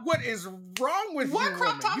I want. What is wrong with What you,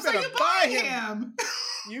 crop woman? tops You are better you buy buying him.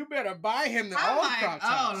 You better buy him the I'm old like, crop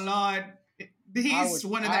tops. oh Lord, he's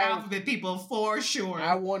one of the alphabet people for sure.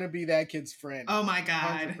 I want to be that kid's friend. Oh my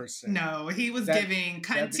God. 100%. No, he was giving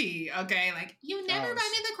cunty, okay? Like, you never buy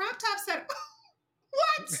me the crop tops that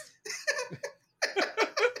what?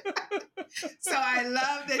 So I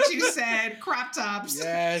love that you said crop tops.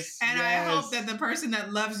 Yes. And I hope that the person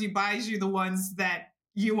that loves you buys you the ones that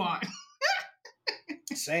you want.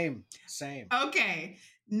 Same. Okay,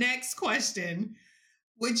 next question.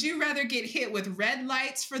 Would you rather get hit with red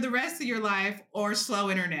lights for the rest of your life or slow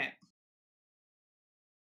internet?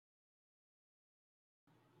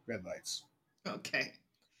 Red lights. Okay.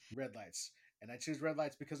 Red lights. And I choose red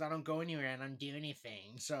lights because I don't go anywhere and I don't do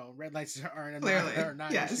anything. So red lights are not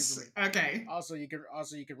an issue for me. Okay. Also you can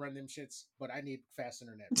run them shits, but I need fast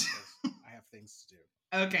internet because I have things to do.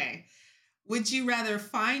 Okay. Would you rather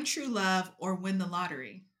find true love or win the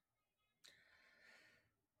lottery?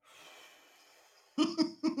 I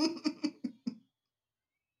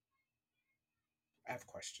have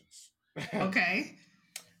questions. Okay.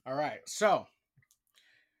 All right. So,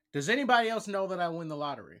 does anybody else know that I win the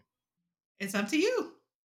lottery? It's up to you.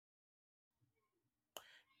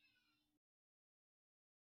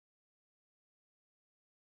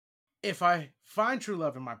 If I find true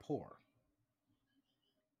love, am I poor?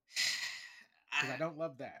 Because I don't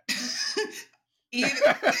love that. It's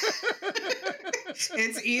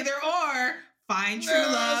either or. Find true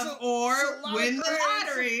love or win the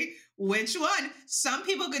lottery. Which one? Some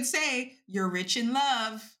people could say you're rich in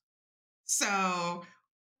love. So,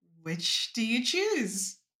 which do you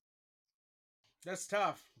choose? That's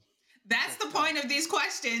tough. That's the point of these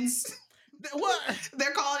questions. What?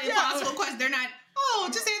 They're called impossible questions. They're not,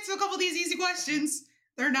 just answer a couple of these easy questions.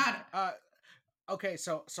 They're not. Okay,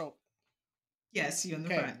 so yes, you in the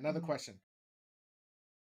front. Another question.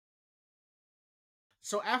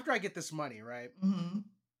 So after I get this money, right? Mm-hmm.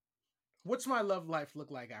 What's my love life look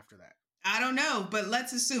like after that? I don't know, but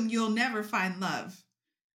let's assume you'll never find love.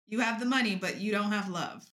 You have the money, but you don't have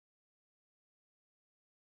love.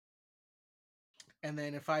 And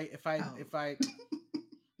then if I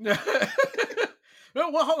well,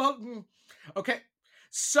 hold on. Okay,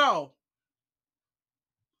 so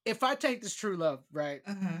if I take this true love, right?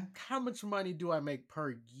 How much money do I make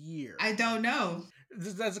per year? I don't know.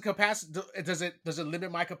 Does it capacity? Does it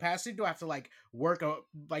limit my capacity? Do I have to like work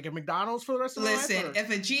like a McDonald's for the rest of my life? Listen, if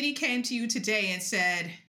a genie came to you today and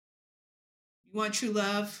said, "You want true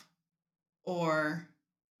love, or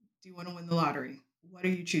do you want to win the lottery? What are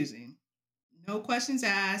you choosing?" No questions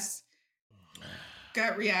asked.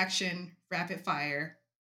 Gut reaction. Rapid fire.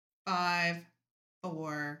 5,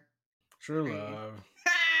 4. True 3. Love.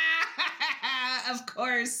 Of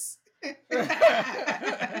course.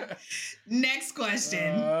 Next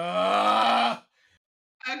question.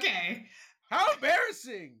 Okay. How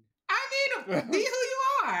embarrassing. I mean, be who you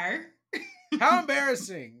are. How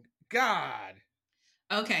embarrassing. God.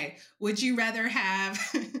 Okay. Would you rather have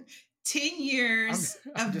 10 years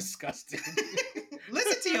I'm disgusted.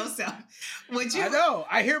 Listen to yourself. Would you? I know.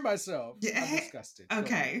 I hear myself. I'm disgusted.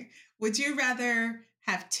 Okay. Would you rather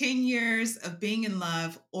have 10 years of being in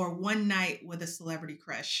love or one night with a celebrity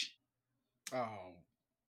crush? Oh.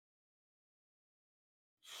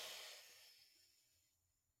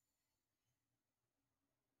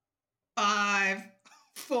 5,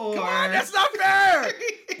 4, Come on, that's not fair.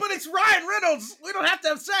 3. But it's Ryan Reynolds. We don't have to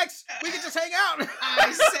have sex. We can just hang out.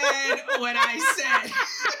 I said what I said.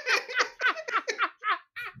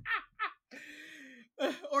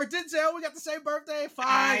 Or Denzel, we got the same birthday. Fine.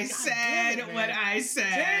 I God said damn it, what man. I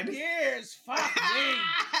said. 10 years. Fuck me.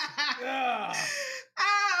 Ugh.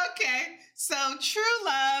 Okay. So true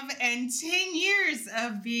love and 10 years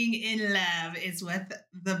of being in love is what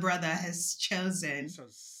the brother has chosen. So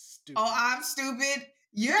stupid. Oh, I'm stupid.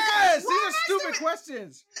 Yes, Why these are stupid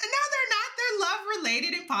questions. No, they're not. They're love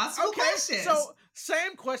related impossible questions. So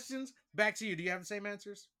same questions. Back to you. Do you have the same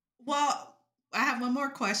answers? Well, I have one more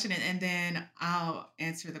question and then I'll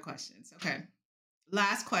answer the questions. Okay.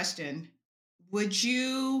 Last question. Would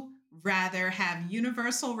you rather have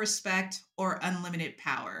universal respect or unlimited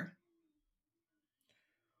power?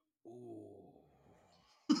 Ooh.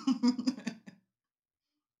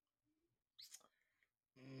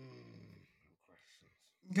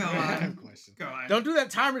 Go I have on. questions. Go on. Don't do that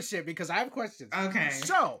timer shit because I have questions. Okay.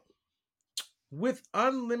 So, with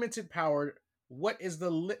unlimited power, what is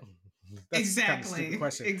the Exactly. Kind of stupid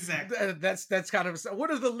question. Exactly. That's kind of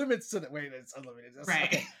what are the limits to that? Wait, it's unlimited.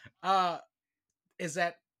 Right. Okay. Is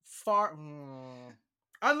that far?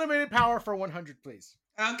 Unlimited power for 100, please.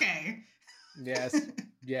 Okay. Yes.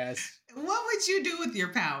 Yes. What would you do with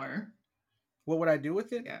your power? What would I do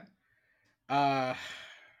with it? Yeah.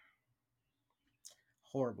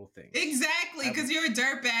 Horrible things. Exactly, because you're a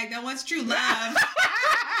dirtbag that wants true love.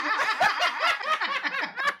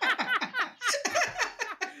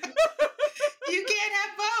 You can't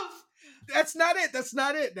have both. That's not it. That's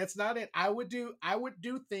not it. I would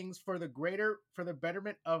do things for the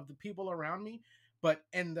betterment of the people around me, but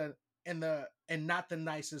in not the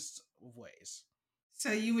nicest of ways.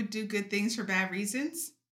 So you would do good things for bad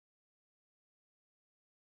reasons?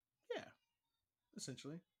 Yeah.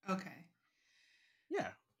 Essentially. Okay. Yeah.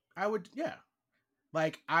 I would, yeah.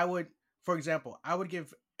 Like I would, for example, I would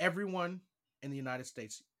give everyone in the United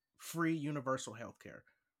States free universal health care.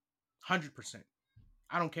 100%.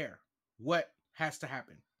 I don't care what has to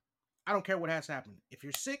happen. I don't care what has to happen. If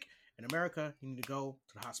you're sick in America, you need to go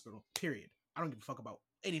to the hospital, period. I don't give a fuck about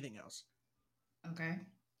anything else. Okay.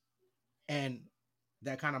 And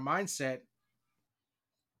that kind of mindset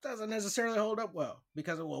doesn't necessarily hold up well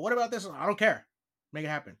because, well, what about this? I don't care. Make it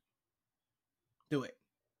happen. Do it.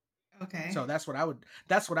 Okay. So that's what I would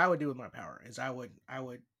do with my power is I would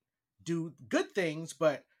do good things,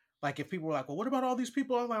 but like if people were like, well, what about all these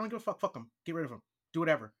people? I don't give a fuck. Fuck them. Get rid of them. Do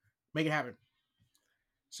whatever. Make it happen.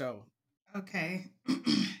 So. Okay.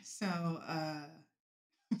 So,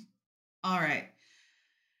 all right.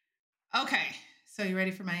 Okay. So you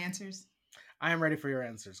ready for my answers? I am ready for your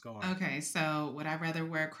answers. Go on. Okay. So would I rather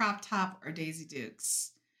wear crop top or Daisy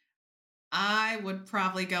Dukes? I would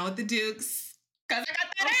probably go with the Dukes. Because I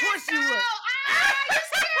got that Of course you would. You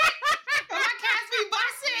see it? My cats be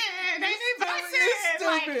busting. They be busting.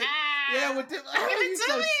 Stupid. Like, yeah, with this, give it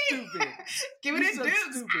to me. Stupid. Give it so a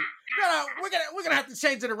Dukes. Stupid. No, we're gonna have to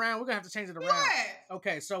change it around. We're gonna have to change it around. What?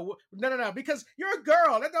 Okay, so no, because you're a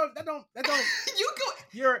girl. That don't. You go.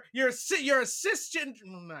 You're a cisgender.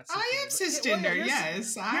 Not cisgender, I am cisgender.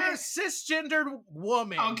 Yes, you're a cisgendered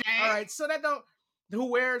woman. Okay. All right. So that don't. Who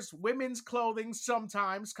wears women's clothing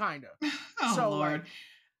sometimes, kind of. Oh so, Lord.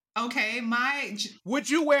 Okay, would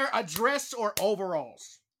you wear a dress or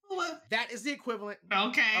overalls? What? That is the equivalent.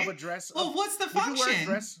 Okay. Of a dress. Well, what's the function? Would you wear a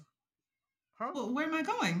dress? Huh? Well, where am I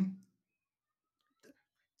going?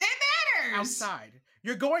 It matters. Outside.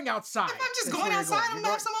 You're going outside. If I'm just going outside, I'm gonna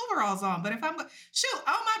have some overalls on. But if I'm on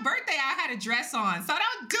my birthday, I had a dress on, so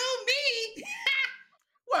don't do me.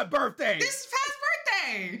 What birthday? This past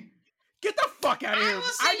birthday. Get the fuck out of here! I will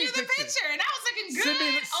send you the picture, and I was looking good. You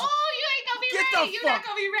ain't gonna be ready. You're not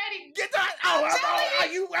gonna be ready. Get that! Oh,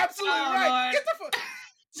 you absolutely right. Lord. Get the fuck,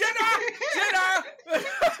 Jenna.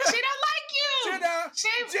 She don't like you.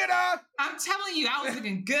 Jenna. I'm telling you, I was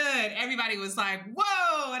looking good. Everybody was like,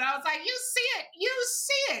 "Whoa!" And I was like, "You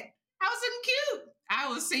see it. I was looking cute." I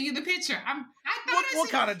will send you the picture. What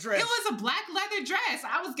kind of dress? It was a black leather dress.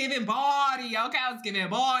 I was giving body. Okay, I was giving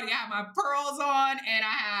body. I had my pearls on and I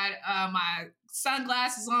had my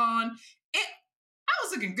sunglasses on. I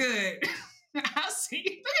was looking good. I'll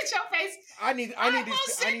see. Look at your face. I need these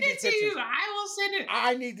pictures. You. I will send it.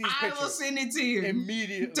 I need these pictures. I will send it to you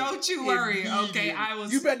immediately. Don't you worry. Okay, I will.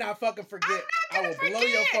 You better not fucking forget. I'm not gonna blow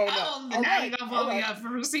your phone up. Oh, now you're gonna blow me up for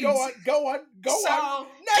receipts. Go on. So,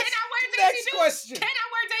 Next question. Can I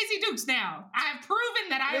wear Daisy Dukes now? I have proven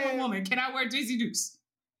that I am a woman. Can I wear Daisy Dukes?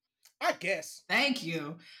 I guess. Thank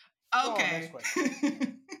you. Go on, next Okay.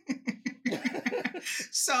 question.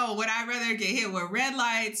 So, would I rather get hit with red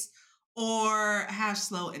lights or have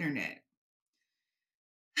slow internet?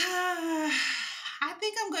 I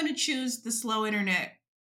think I'm going to choose the slow internet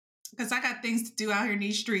because I got things to do out here in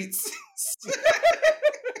these streets.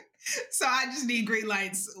 So I just need green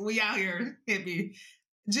lights. We out here, hit me.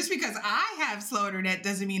 Just because I have slow internet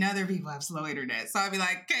doesn't mean other people have slow internet. So I'd be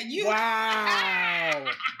like, can you? Wow.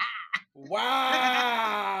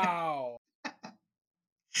 Wow.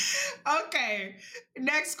 Okay.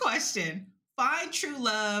 Next question. Find true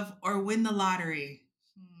love or win the lottery?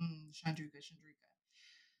 Chandrika, Chandrika.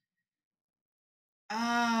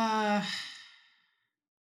 Uh,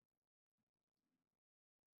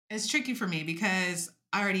 it's tricky for me because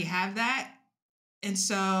I already have that. And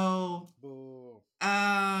so, Boo.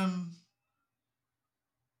 um,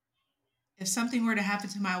 if something were to happen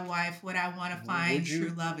to my wife, would I want to find Would true you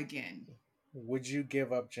love again? would you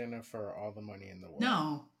give up Jenna for all the money in the world?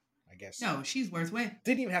 No, I guess so. no, she's worth way.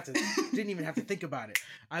 Didn't even have to think about it.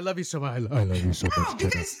 I love you so much. I love you so No, much, Jenna.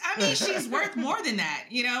 because I mean she's worth more than that,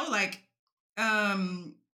 like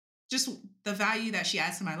um just the value that she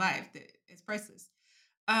adds to my life. It's priceless.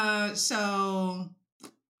 So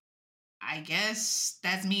I guess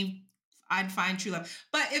that's me. I'd find true love.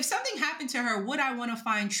 But if something happened to her, would I want to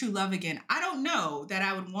find true love again? I don't know that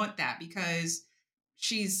I would want that because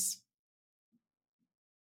she's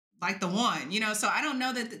like the one, so I don't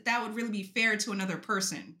know that that would really be fair to another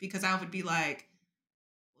person because I would be like,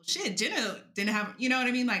 well, shit, Jenna didn't have, you know what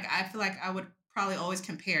I mean? Like, I feel like I would probably always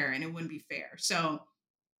compare and it wouldn't be fair. So,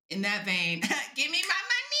 in that vein, give me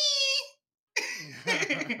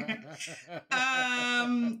my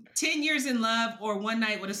money. 10 years in love or one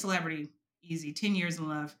night with a celebrity. Easy. 10 years in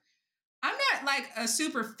love. I'm not like a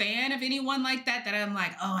super fan of anyone like that I'm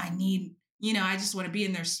like, oh, I need, I just want to be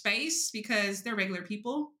in their space because they're regular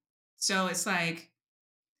people. So it's like,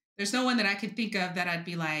 there's no one that I can think of that I'd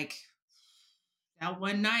be like, that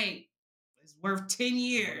one night is worth 10 what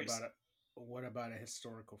years. about a what about a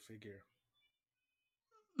historical figure?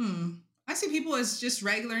 I see people as just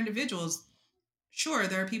regular individuals. Sure,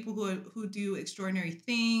 there are people who do extraordinary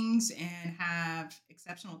things and have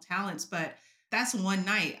exceptional talents, but that's one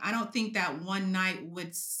night. I don't think that one night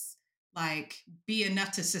would like be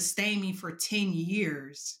enough to sustain me for 10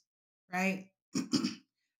 years, right?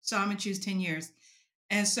 So I'm gonna choose 10 years.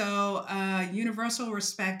 And so universal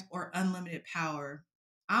respect or unlimited power.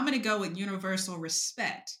 I'm gonna go with universal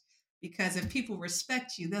respect because if people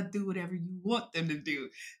respect you, they'll do whatever you want them to do.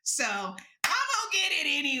 So I'm gonna get it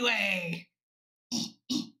anyway.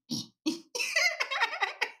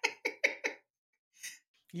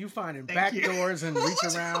 You finding Thank back you. doors and reach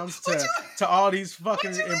arounds What to all these what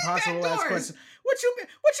fucking you mean impossible ass backdoors? questions. What you mean?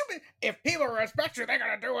 What you mean? If people respect you, they're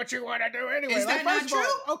gonna do what you want to do anyway. Is Like, that first not of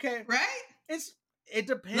true? all, okay, Right? it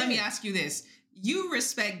depends. Let me ask you this. You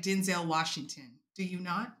respect Denzel Washington, do you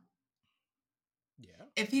not? Yeah.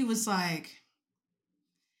 If he was like,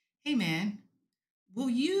 hey man, will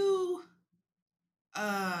you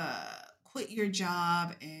uh quit your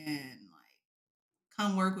job and like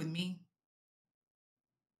come work with me?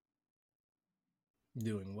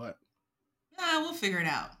 Doing what? Nah, we'll figure it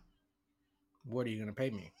out. What are you gonna pay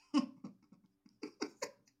me?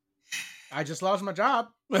 I just lost my job.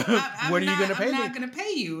 What are you gonna I'm pay not me? gonna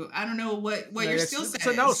pay you. I don't know what your skill set It's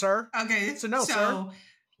a no, is. sir. Okay. It's a no, sir. So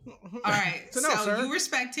all right. It's a no, So sir. you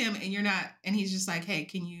respect him and you're not and he's just like, hey,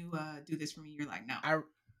 can you do this for me? You're like, no. I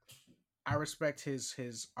I respect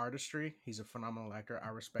his artistry. He's a phenomenal actor. I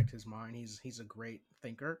respect his mind. He's a great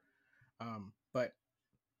thinker. But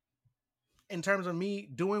in terms of me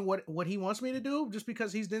doing what he wants me to do, just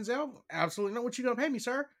because he's Denzel, absolutely not. What you gonna pay me,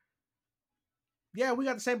 sir? Yeah, we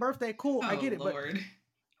got the same birthday. Cool, I Oh get it. But Lord.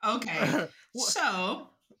 Okay. what? So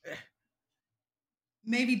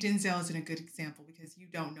maybe Denzel isn't a good example because you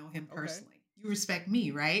don't know him Okay, personally. You respect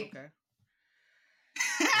me, right? okay.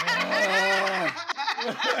 Uh,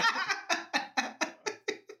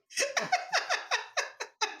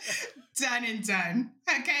 Done and done.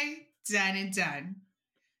 Okay? Done and done.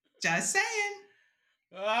 Just saying.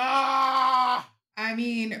 ah! I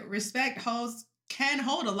mean, respect can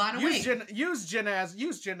hold a lot of weight. Use Jenna as a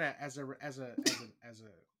As as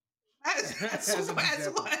an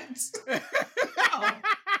example. what? No.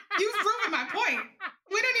 You've proven my point.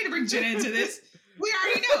 We don't need to bring Jenna into this. We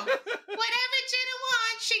already know. Whatever Jenna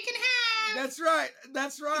wants, she can have. That's right.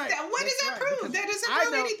 That's right. What does that prove? That doesn't I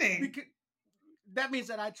prove know anything. because that means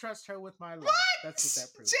that I trust her with my life. What? That's what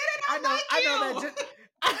that proves. Jenna I don't know. like I you. know that.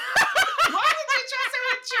 Why would you trust her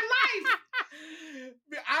with your life?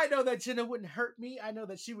 I know that Jenna wouldn't hurt me. I know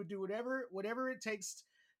that she would do whatever it takes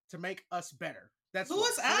to make us better. That's Who why.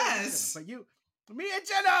 is So we're gonna chill. us? But you, me and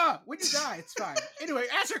Jenna, when you die, it's fine. Anyway,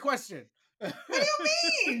 ask your question. What do you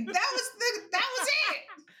mean? That was it.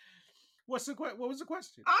 What was the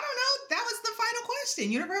question? I don't know. That was the final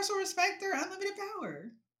question. Universal respect or unlimited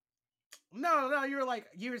power? No, you're like,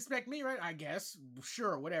 you respect me, right? I guess.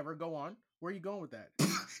 Sure, whatever. Go on. Where are you going with that? You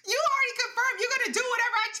already confirmed you're gonna do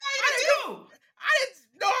whatever I tell you I to didn't. do. I didn't.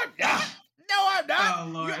 No, I'm not. No, I'm not. Oh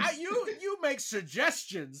Lord. You make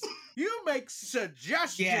suggestions. You make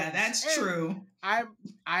suggestions. Yeah, that's and true.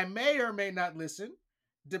 I may or may not listen, You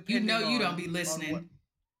know depending you don't be on what. listening.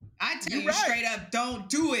 I tell You're you right. straight up, don't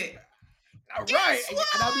do it. All right, Guess and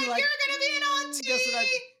I'll be what? like, guess what? You're gonna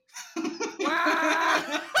be an Wow.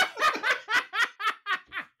 auntie.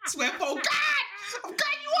 Swear, oh God, I'm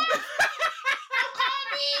cutting you off. Don't call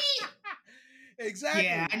me. Exactly.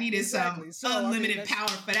 Yeah, I needed some So unlimited power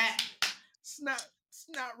for that. It's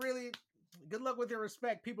not really. Good luck with your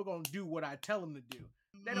respect. People gonna do what I tell them to do.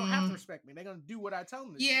 They don't have to respect me. They're gonna do what I tell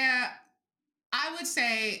them to do. Yeah, I would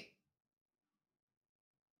say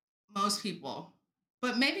most people,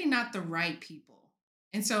 but maybe not the right people.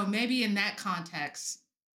 And so maybe in that context,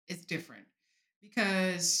 it's different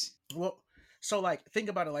because Well, so like think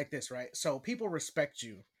about it like this, right? So people respect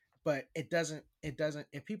you, but it doesn't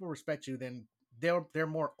if people respect you, then they're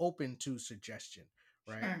more open to suggestion,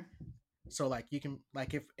 right? sure. So like you can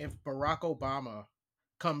like if Barack Obama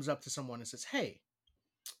comes up to someone and says, "Hey,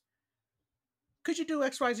 could you do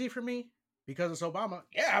XYZ for me?" Because it's Obama.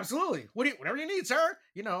 Yeah, absolutely. Whatever you need, sir.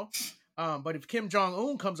 But if Kim Jong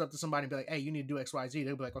Un comes up to somebody and be like, "Hey, you need to do XYZ,"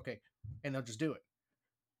 they'll be like, "Okay," and they'll just do it.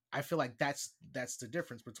 I feel like that's the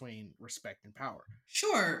difference between respect and power.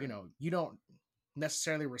 Sure. You don't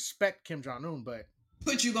necessarily respect Kim Jong Un, but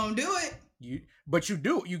you gonna do it. you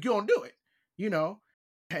do, you gonna do it. You know,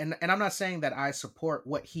 and I'm not saying that I support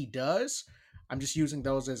what he does. I'm just using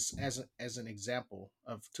those as an example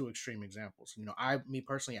of two extreme examples. Me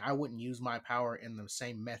personally, I wouldn't use my power in the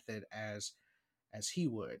same method as he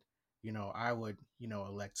would. I would,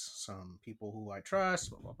 elect some people who I trust,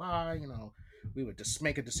 blah, blah, blah. We would just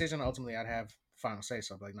make a decision. Ultimately, I'd have final say.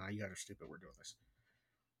 So I'd be like, nah, you guys are stupid. We're doing this.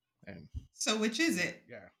 And so which is it?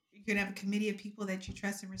 Yeah. You can have a committee of people that you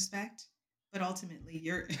trust and respect, but ultimately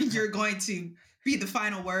you're going to be the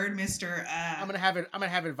final word, Mr. I'm gonna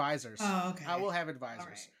have advisors. Oh, okay. I will have advisors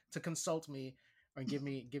right. to consult me and give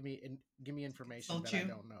me information Consult that you. I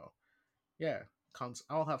don't know. Yeah,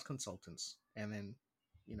 I'll have consultants, and then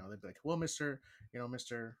they'd be like, well, Mister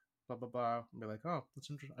blah blah blah, and be like, oh, that's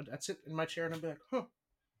interesting. I'd sit in my chair and I'd be like, huh,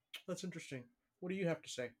 that's interesting. What do you have to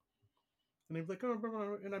say? And they'd be like, oh, blah, blah,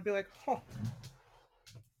 blah. And I'd be like, huh,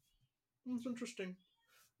 that's interesting.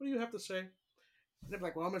 What do you have to say? And they're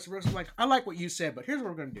like, well, Mr. Brooks, I'm like, I like what you said, but here's what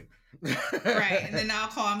we're going to do. Right. And then I'll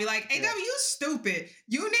call and be like, hey, yeah. You stupid.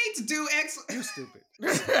 You need to do X. You stupid.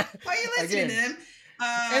 Why are you listening to them?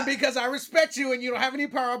 And because I respect you and you don't have any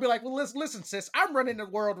power, I'll be like, well, listen, sis, I'm running the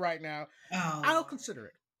world right now. I'll consider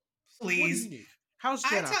it. Please. What do you need? How's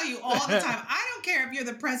Jenna? I tell you all the time, I don't care if you're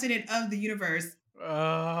the president of the universe.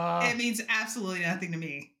 It means absolutely nothing to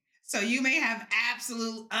me. So you may have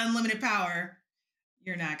absolute unlimited power.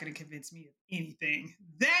 You're not going to convince me of anything.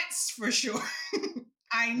 That's for sure.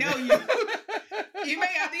 I know you. You may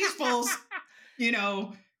have these fools,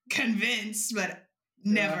 convinced, but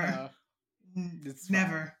never.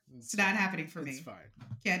 Never. It's not happening for me. It's fine.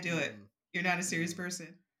 Can't do it. You're not a serious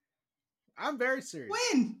person. I'm very serious.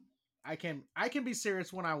 When? I can be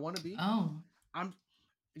serious when I want to be. Oh.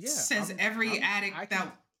 Says every addict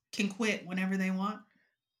that can quit whenever they want.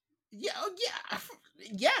 Yeah.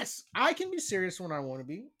 Yes, I can be serious when I want to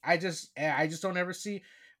be. I just don't ever see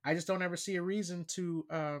a reason to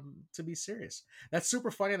be serious. That's super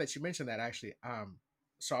funny that you mentioned that, actually.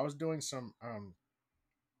 So I was doing some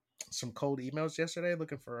cold emails yesterday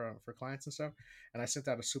looking for clients and stuff, and I sent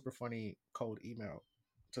out a super funny cold email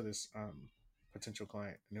to this potential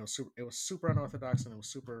client, and it was super unorthodox, and it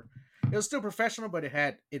was still professional, but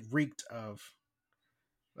it reeked of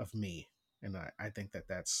me. And I think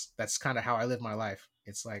that's kind of how I live my life.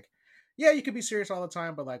 It's like, yeah, you could be serious all the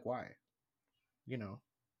time, but like, why?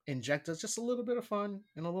 Inject us just a little bit of fun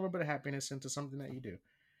and a little bit of happiness into something that you do.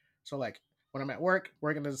 So like when I'm at work,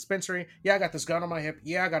 working in the dispensary, yeah, I got this gun on my hip.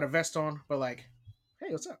 Yeah, I got a vest on, but like, hey,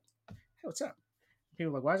 what's up? Hey, what's up?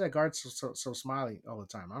 People are like, why is that guard so smiley all the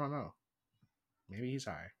time? I don't know. Maybe he's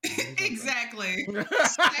high. Maybe he's exactly.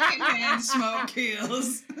 Secondhand smoke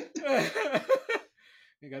kills.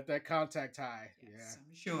 You got that contact high. Yes, yeah,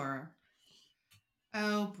 I'm sure.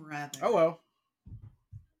 Oh, brother. Oh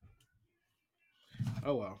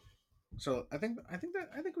well. So I think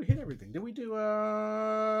we hit everything. Did we do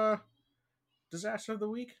disaster of the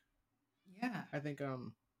week. Yeah. I think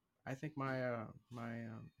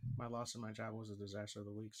my loss of my job was a disaster of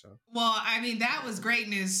the week. So Well, I mean, that was great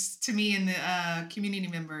news to me and the community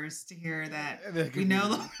members to hear that the we no community.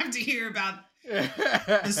 longer have to hear about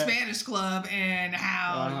the Spanish club and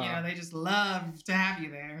how they just love to have you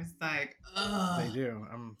there. It's like, They ugh. do.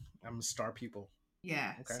 I'm a star people.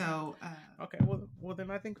 Yeah. Okay. So Okay. Well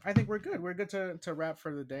then I think we're good. We're good to wrap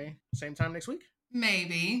for the day. Same time next week.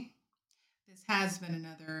 maybe this has been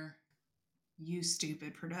another You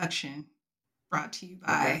Stupid production brought to you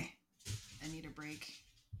Okay. by Anita Break.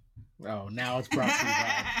 Oh, now it's brought to you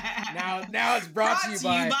by. Now it's brought to you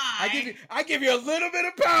by. I give you a little bit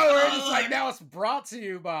of power. And it's like now it's brought to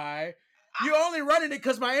you by. You only running it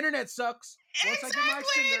because my internet sucks. Once exactly, I get my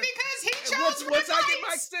extender, because he chose once I get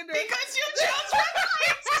my extender. Because you chose Red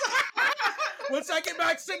Lights. Once I get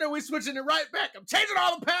my extender, we switching it right back. I'm changing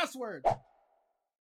all the passwords.